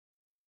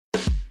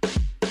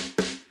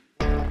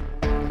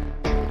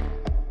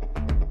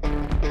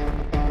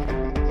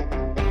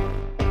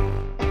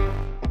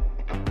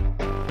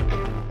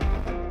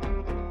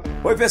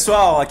Oi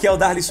pessoal, aqui é o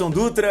Darlisson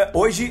Dutra.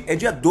 Hoje é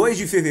dia 2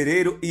 de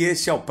fevereiro e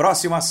este é o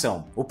Próxima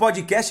Ação, o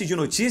podcast de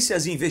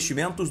notícias e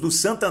investimentos do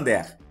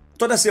Santander.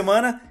 Toda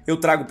semana eu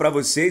trago para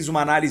vocês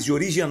uma análise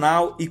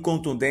original e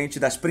contundente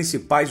das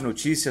principais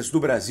notícias do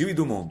Brasil e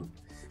do mundo.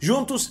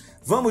 Juntos,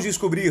 vamos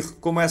descobrir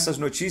como essas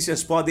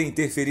notícias podem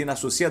interferir na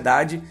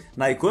sociedade,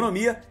 na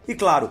economia e,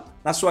 claro,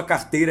 na sua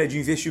carteira de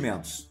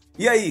investimentos.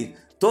 E aí,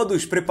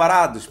 todos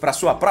preparados para a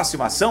sua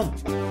próxima ação?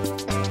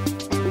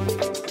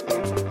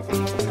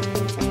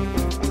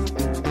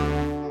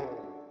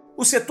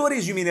 Os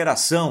setores de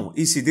mineração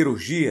e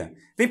siderurgia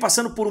vêm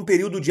passando por um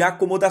período de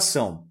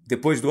acomodação,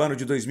 depois do ano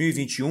de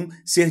 2021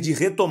 ser de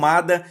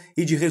retomada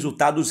e de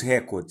resultados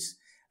recordes.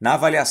 Na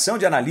avaliação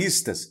de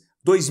analistas,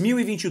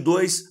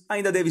 2022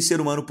 ainda deve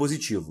ser um ano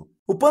positivo.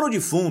 O pano de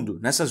fundo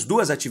nessas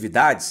duas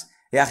atividades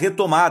é a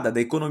retomada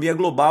da economia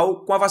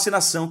global com a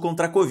vacinação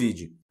contra a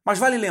Covid. Mas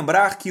vale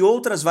lembrar que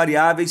outras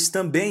variáveis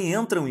também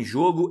entram em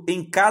jogo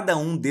em cada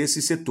um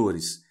desses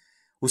setores.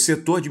 O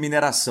setor de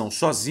mineração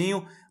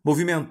sozinho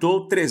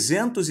movimentou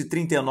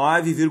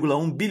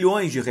 339,1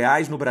 bilhões de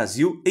reais no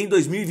Brasil em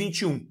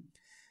 2021.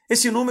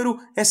 Esse número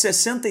é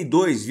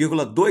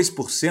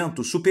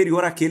 62,2%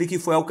 superior àquele que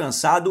foi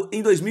alcançado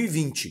em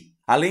 2020.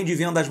 Além de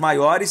vendas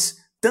maiores,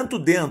 tanto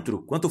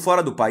dentro quanto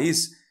fora do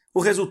país, o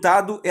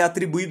resultado é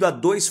atribuído a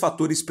dois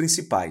fatores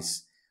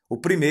principais. O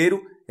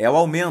primeiro é o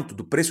aumento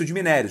do preço de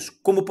minérios,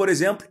 como por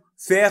exemplo,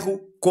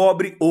 ferro,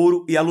 cobre,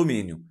 ouro e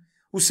alumínio.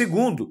 O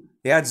segundo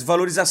é a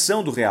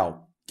desvalorização do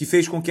real, que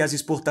fez com que as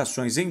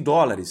exportações em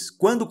dólares,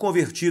 quando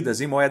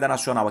convertidas em moeda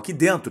nacional aqui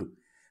dentro,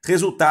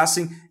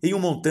 resultassem em um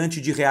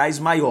montante de reais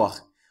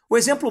maior. O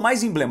exemplo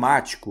mais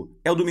emblemático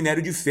é o do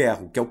minério de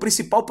ferro, que é o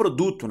principal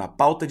produto na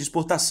pauta de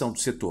exportação do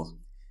setor.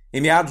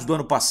 Em meados do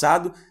ano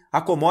passado, a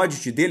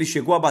commodity dele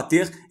chegou a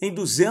bater em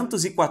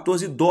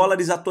 214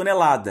 dólares a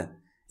tonelada.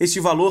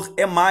 Este valor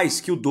é mais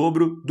que o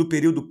dobro do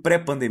período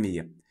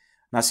pré-pandemia.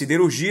 Na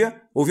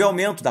siderurgia, houve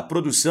aumento da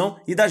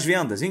produção e das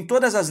vendas em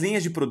todas as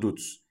linhas de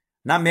produtos.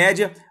 Na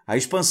média, a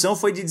expansão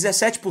foi de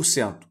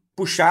 17%,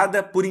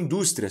 puxada por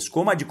indústrias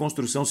como a de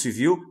construção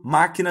civil,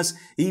 máquinas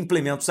e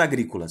implementos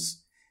agrícolas.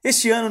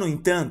 Este ano, no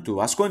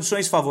entanto, as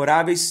condições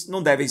favoráveis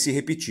não devem se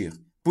repetir.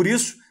 Por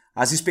isso,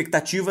 as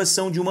expectativas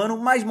são de um ano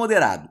mais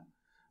moderado.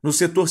 No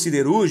setor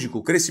siderúrgico,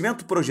 o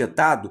crescimento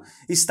projetado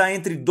está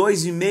entre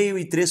 2,5%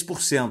 e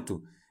 3%,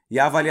 e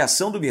a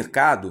avaliação do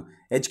mercado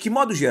é de que, de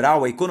modo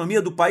geral, a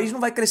economia do país não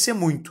vai crescer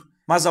muito,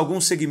 mas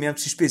alguns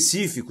segmentos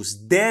específicos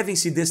devem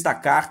se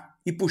destacar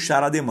e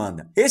puxar a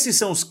demanda. Esses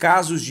são os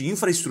casos de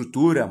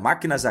infraestrutura,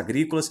 máquinas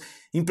agrícolas,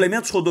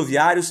 implementos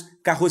rodoviários,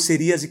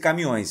 carrocerias e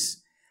caminhões.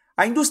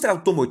 A indústria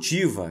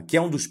automotiva, que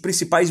é um dos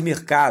principais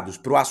mercados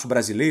para o aço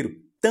brasileiro,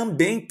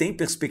 também tem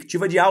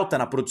perspectiva de alta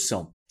na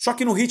produção, só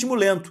que no ritmo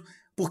lento,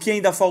 porque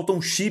ainda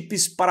faltam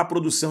chips para a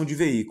produção de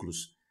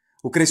veículos.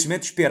 O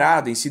crescimento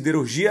esperado em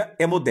siderurgia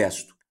é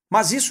modesto,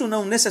 mas isso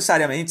não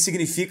necessariamente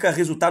significa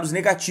resultados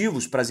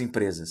negativos para as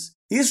empresas.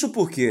 Isso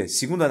porque,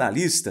 segundo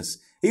analistas,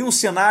 em um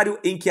cenário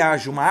em que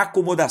haja uma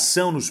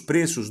acomodação nos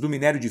preços do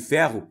minério de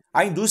ferro,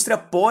 a indústria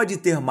pode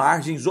ter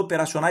margens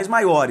operacionais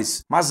maiores,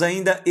 mas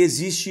ainda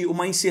existe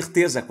uma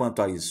incerteza quanto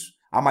a isso.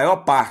 A maior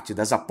parte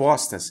das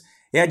apostas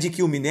é a de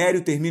que o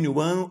minério termine o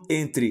ano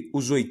entre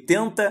os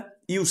 80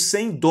 e os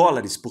 100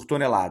 dólares por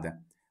tonelada.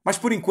 Mas,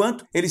 por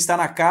enquanto, ele está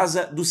na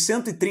casa dos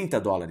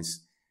 130 dólares.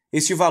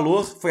 Este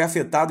valor foi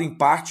afetado em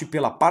parte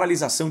pela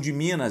paralisação de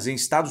minas em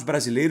estados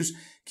brasileiros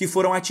que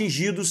foram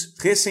atingidos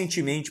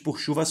recentemente por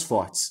chuvas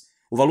fortes.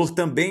 O valor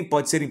também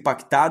pode ser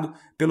impactado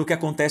pelo que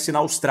acontece na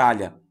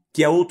Austrália,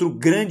 que é outro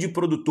grande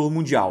produtor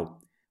mundial.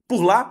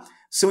 Por lá,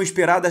 são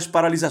esperadas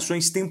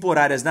paralisações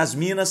temporárias nas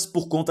minas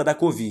por conta da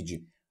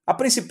Covid. A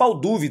principal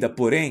dúvida,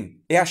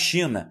 porém, é a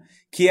China,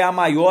 que é a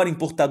maior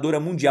importadora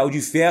mundial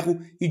de ferro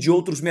e de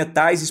outros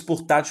metais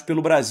exportados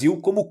pelo Brasil,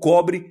 como o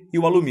cobre e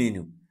o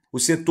alumínio. O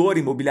setor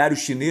imobiliário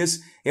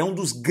chinês é um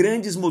dos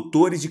grandes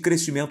motores de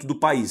crescimento do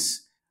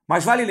país.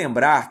 Mas vale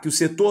lembrar que o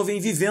setor vem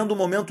vivendo um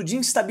momento de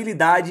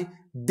instabilidade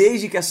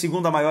desde que a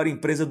segunda maior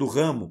empresa do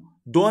ramo,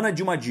 dona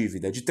de uma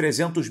dívida de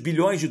 300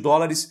 bilhões de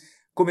dólares,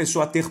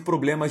 começou a ter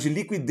problemas de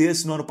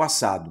liquidez no ano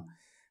passado.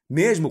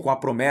 Mesmo com a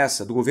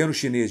promessa do governo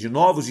chinês de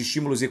novos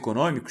estímulos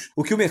econômicos,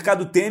 o que o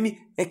mercado teme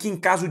é que, em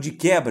caso de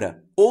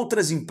quebra,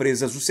 outras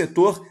empresas do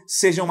setor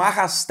sejam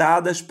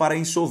arrastadas para a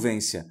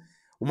insolvência.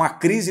 Uma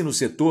crise no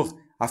setor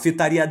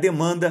afetaria a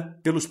demanda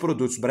pelos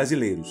produtos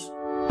brasileiros.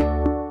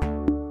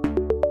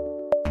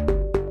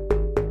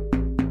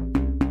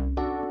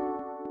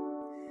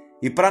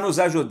 E para nos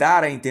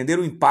ajudar a entender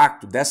o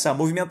impacto dessa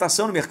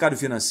movimentação no mercado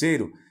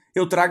financeiro,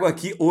 eu trago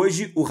aqui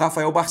hoje o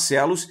Rafael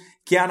Barcelos,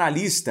 que é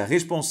analista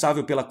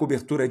responsável pela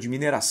cobertura de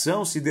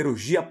mineração,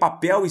 siderurgia,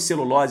 papel e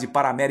celulose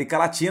para a América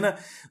Latina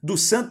do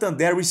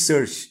Santander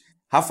Research.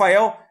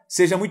 Rafael,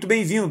 seja muito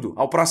bem-vindo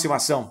ao Próxima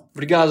Ação.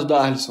 Obrigado,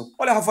 Darlisson.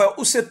 Olha, Rafael,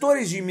 os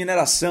setores de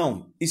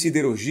mineração e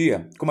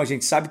siderurgia, como a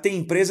gente sabe, têm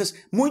empresas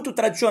muito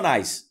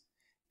tradicionais,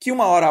 que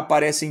uma hora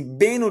aparecem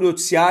bem no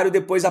noticiário e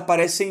depois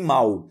aparecem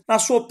mal. Na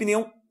sua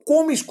opinião,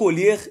 como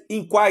escolher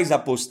em quais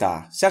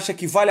apostar? Você acha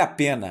que vale a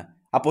pena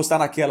apostar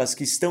naquelas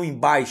que estão em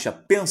baixa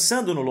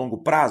pensando no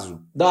longo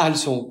prazo?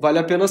 Darlison, vale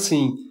a pena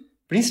sim,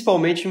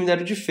 principalmente no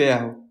minério de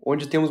ferro,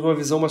 onde temos uma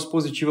visão mais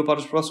positiva para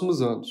os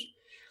próximos anos.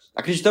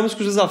 Acreditamos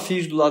que os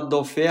desafios do lado da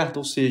oferta,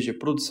 ou seja,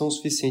 produção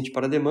suficiente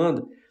para a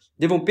demanda,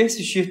 devam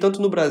persistir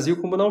tanto no Brasil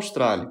como na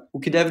Austrália, o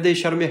que deve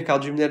deixar o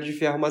mercado de minério de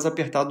ferro mais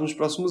apertado nos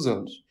próximos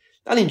anos.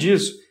 Além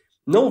disso,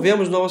 não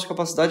vemos novas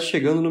capacidades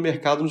chegando no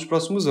mercado nos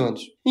próximos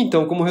anos.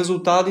 Então, como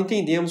resultado,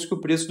 entendemos que o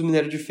preço do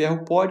minério de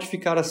ferro pode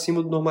ficar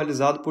acima do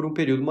normalizado por um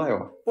período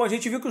maior. Bom, a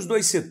gente viu que os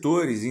dois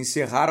setores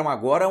encerraram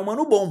agora um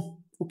ano bom,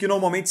 o que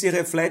normalmente se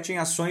reflete em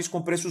ações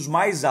com preços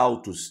mais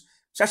altos.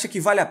 Você acha que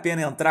vale a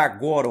pena entrar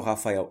agora,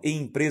 Rafael,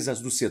 em empresas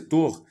do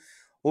setor?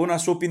 Ou, na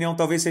sua opinião,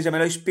 talvez seja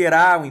melhor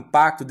esperar o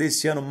impacto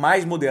desse ano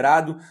mais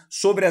moderado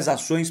sobre as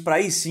ações para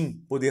aí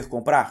sim poder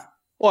comprar?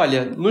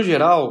 Olha, no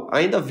geral,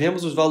 ainda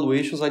vemos os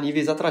valuations a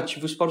níveis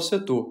atrativos para o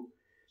setor.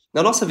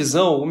 Na nossa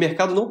visão, o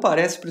mercado não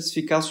parece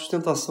precificar a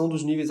sustentação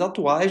dos níveis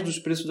atuais dos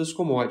preços das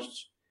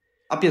commodities.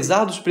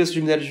 Apesar dos preços de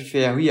minério de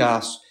ferro e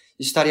aço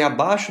estarem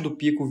abaixo do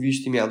pico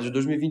visto em meados de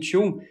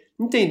 2021,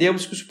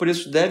 entendemos que os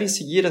preços devem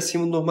seguir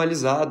acima do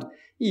normalizado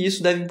e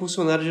isso deve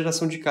impulsionar a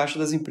geração de caixa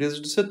das empresas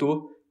do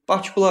setor,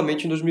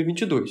 particularmente em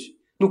 2022.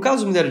 No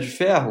caso do minério de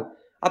ferro,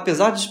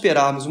 apesar de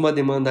esperarmos uma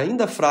demanda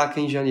ainda fraca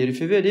em janeiro e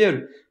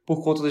fevereiro,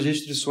 por conta das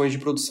restrições de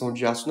produção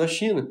de aço na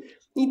China,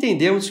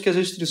 entendemos que as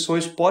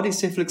restrições podem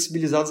ser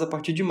flexibilizadas a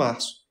partir de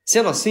março.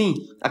 Sendo assim,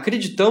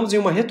 acreditamos em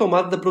uma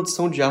retomada da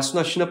produção de aço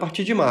na China a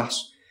partir de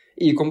março,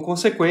 e, como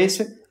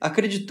consequência,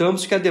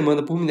 acreditamos que a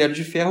demanda por minério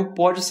de ferro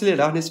pode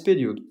acelerar nesse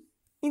período.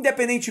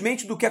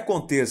 Independentemente do que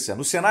aconteça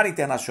no cenário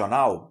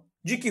internacional,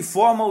 de que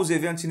forma os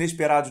eventos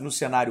inesperados no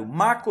cenário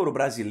macro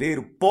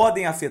brasileiro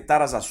podem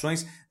afetar as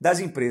ações das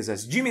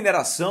empresas de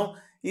mineração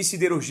e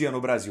siderurgia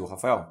no Brasil,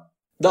 Rafael?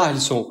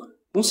 Darlison,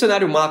 um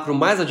cenário macro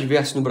mais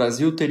adverso no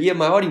Brasil teria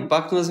maior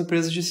impacto nas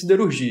empresas de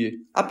siderurgia.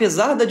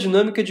 Apesar da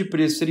dinâmica de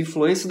preço ser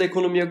influência da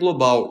economia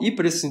global e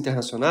preços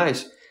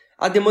internacionais,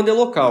 a demanda é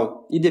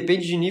local e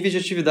depende de níveis de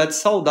atividade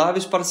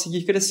saudáveis para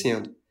seguir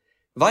crescendo.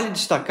 Vale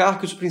destacar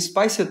que os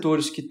principais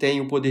setores que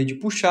têm o poder de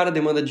puxar a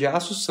demanda de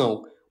aço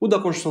são o da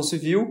construção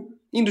civil,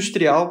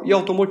 industrial e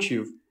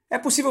automotivo. É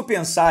possível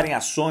pensar em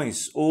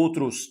ações ou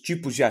outros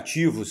tipos de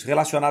ativos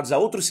relacionados a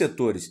outros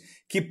setores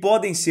que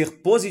podem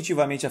ser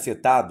positivamente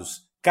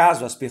afetados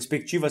caso as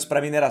perspectivas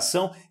para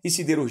mineração e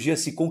siderurgia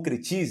se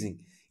concretizem?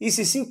 E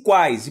se sim,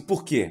 quais e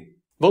por quê?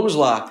 Vamos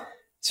lá.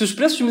 Se os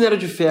preços de minério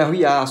de ferro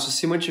e aço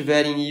se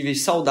mantiverem em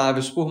níveis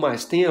saudáveis por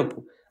mais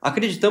tempo,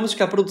 acreditamos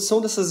que a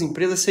produção dessas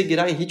empresas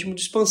seguirá em ritmo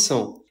de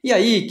expansão. E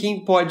aí,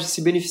 quem pode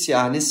se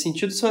beneficiar nesse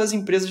sentido são as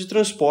empresas de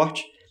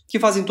transporte, que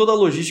fazem toda a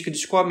logística de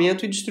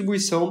escoamento e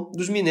distribuição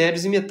dos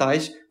minérios e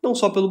metais, não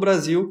só pelo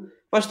Brasil,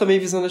 mas também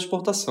visando a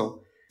exportação.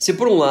 Se,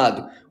 por um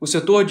lado, o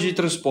setor de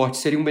transporte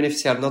seria um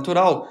beneficiário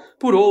natural,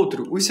 por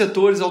outro, os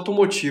setores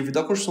automotivo e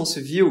da construção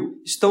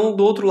civil estão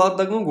do outro lado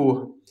da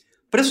gangorra.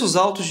 Preços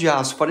altos de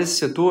aço para esses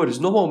setores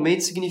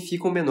normalmente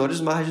significam menores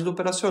margens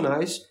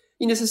operacionais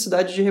e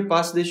necessidade de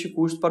repasse deste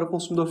custo para o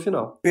consumidor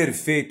final.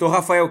 Perfeito.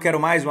 Rafael, quero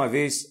mais uma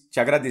vez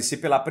te agradecer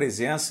pela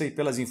presença e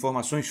pelas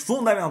informações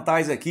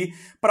fundamentais aqui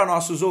para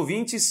nossos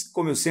ouvintes,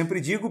 como eu sempre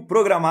digo,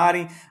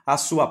 programarem a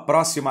sua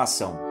próxima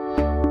ação.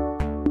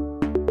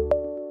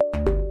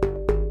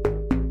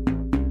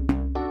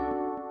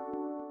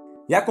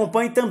 E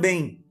acompanhe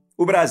também.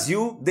 O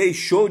Brasil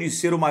deixou de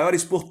ser o maior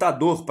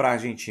exportador para a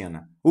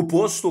Argentina. O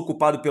posto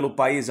ocupado pelo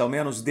país, ao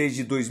menos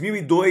desde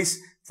 2002,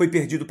 foi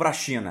perdido para a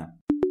China.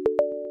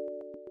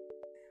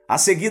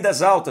 As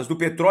seguidas altas do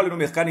petróleo no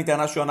mercado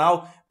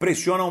internacional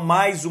pressionam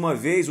mais uma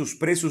vez os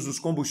preços dos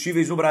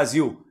combustíveis no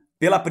Brasil.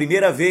 Pela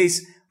primeira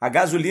vez, a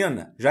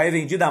gasolina já é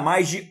vendida a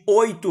mais de R$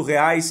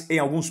 8,00 em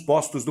alguns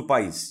postos do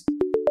país.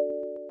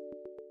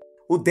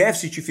 O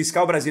déficit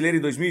fiscal brasileiro em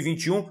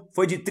 2021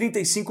 foi de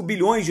 35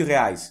 bilhões de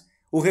reais.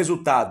 O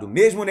resultado,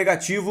 mesmo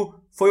negativo,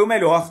 foi o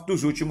melhor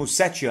dos últimos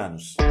 7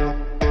 anos.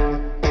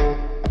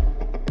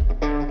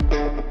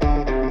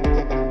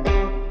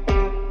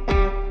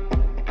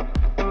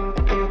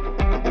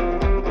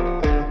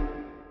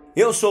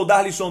 Eu sou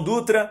Darlison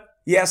Dutra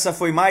e essa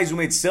foi mais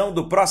uma edição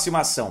do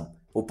Próxima Ação,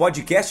 o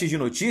podcast de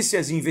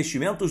notícias e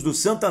investimentos do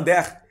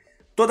Santander.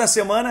 Toda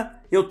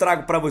semana eu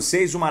trago para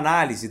vocês uma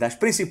análise das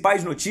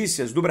principais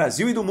notícias do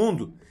Brasil e do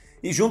mundo.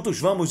 E juntos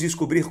vamos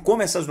descobrir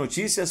como essas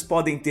notícias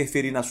podem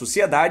interferir na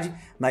sociedade,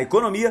 na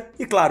economia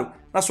e, claro,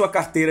 na sua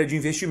carteira de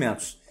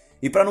investimentos.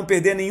 E para não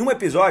perder nenhum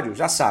episódio,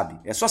 já sabe,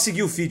 é só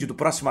seguir o feed do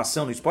Próxima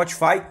Ação no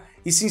Spotify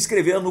e se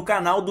inscrever no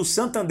canal do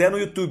Santander no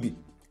YouTube.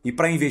 E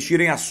para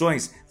investir em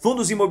ações,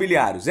 fundos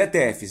imobiliários,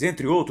 ETFs,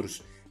 entre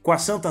outros, com a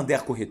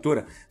Santander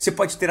Corretora, você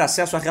pode ter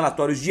acesso a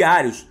relatórios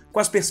diários com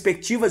as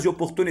perspectivas e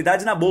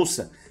oportunidades na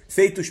Bolsa,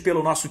 feitos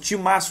pelo nosso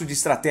timaço de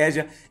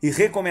estratégia e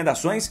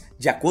recomendações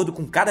de acordo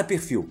com cada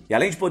perfil. E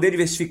além de poder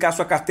diversificar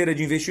sua carteira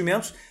de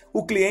investimentos,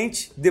 o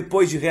cliente,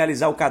 depois de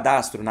realizar o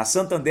cadastro na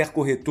Santander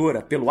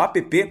Corretora pelo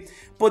app,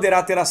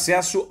 poderá ter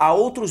acesso a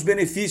outros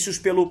benefícios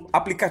pelo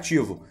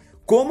aplicativo,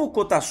 como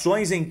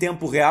cotações em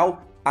tempo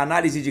real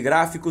análise de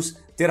gráficos,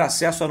 ter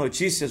acesso a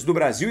notícias do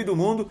Brasil e do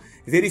mundo,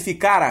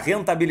 verificar a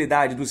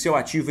rentabilidade do seu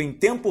ativo em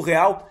tempo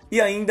real e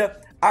ainda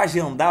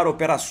agendar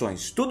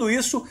operações. Tudo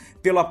isso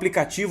pelo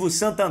aplicativo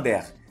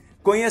Santander.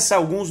 Conheça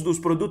alguns dos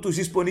produtos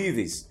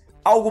disponíveis.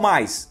 Algo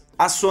mais: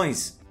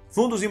 ações,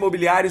 fundos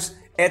imobiliários,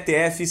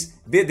 ETFs,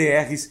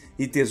 BDRs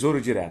e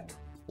Tesouro Direto.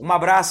 Um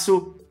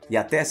abraço e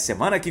até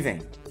semana que vem.